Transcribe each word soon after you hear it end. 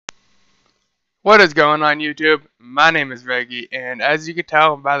What is going on YouTube? My name is Vurgee, and as you can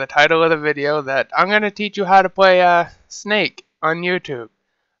tell by the title of the video that I'm going to teach you how to play Snake on YouTube.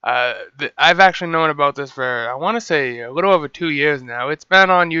 I've actually known about this for, I want to say, a little over 2 years now. It's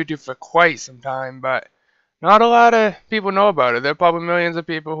been on YouTube for quite some time, but not a lot of people know about it. There are probably millions of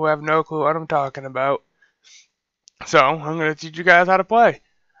people who have no clue what I'm talking about. So, I'm going to teach you guys how to play.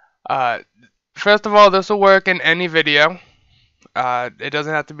 Uh, First of all, this will work in any video. It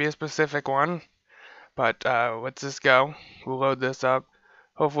doesn't have to be a specific one. But let's just go. We'll load this up.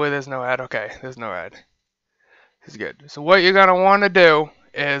 Hopefully there's no ad. Okay, there's no ad. This is good. So what you're gonna want to do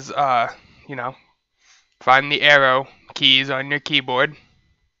is find the arrow keys on your keyboard,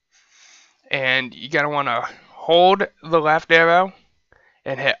 and you're gonna want to hold the left arrow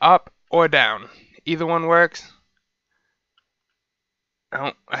and hit up or down. Either one works.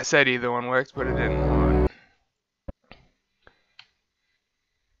 Oh, I said either one works, but it didn't. Hold on.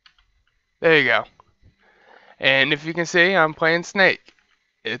 There you go. And if you can see, I'm playing Snake.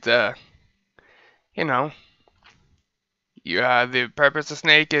 It's you know, the purpose of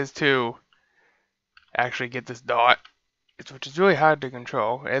Snake is to actually get this dot, which is really hard to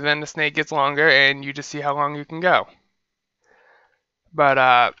control, and then the snake gets longer, and you just see how long you can go. But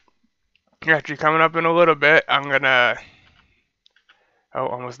actually coming up in a little bit, I'm gonna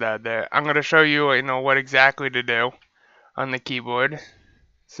almost died there. I'm gonna show you what exactly to do on the keyboard.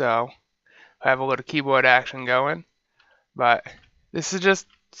 So I have a little keyboard action going, but this is just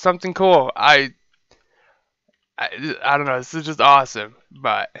something cool. I don't know, this is just awesome.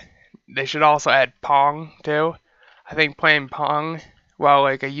 But they should also add Pong too. I think playing Pong while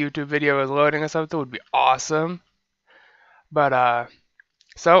like a YouTube video is loading or something would be awesome. But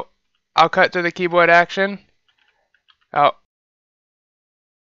so I'll cut to the keyboard action. Oh.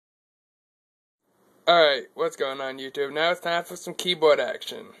 Alright, what's going on YouTube? Now it's time for some keyboard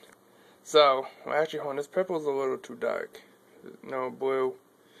action. So, actually hold on, this purple's a little too dark. No blue.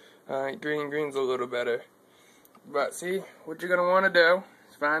 Green's a little better. But see, what you're gonna want to do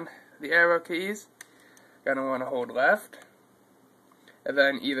is find the arrow keys. You're gonna want to hold left, and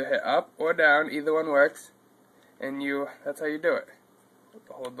then either hit up or down. Either one works, and that's how you do it.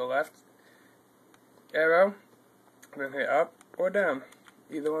 Hold the left arrow, then hit up or down.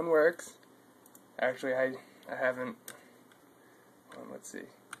 Either one works. Actually, I haven't. Let's see.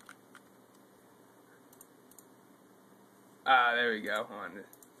 There we go.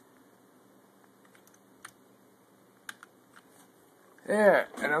 Yeah,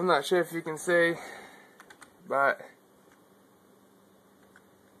 and I'm not sure if you can see, but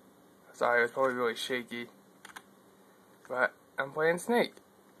sorry, it's probably really shaky. But I'm playing Snake.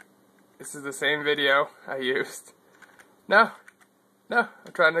 This is the same video I used. No, I'm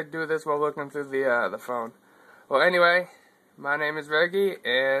trying to do this while looking through the phone. Well, anyway, my name is Vurgee,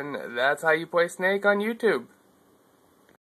 and that's how you play Snake on YouTube.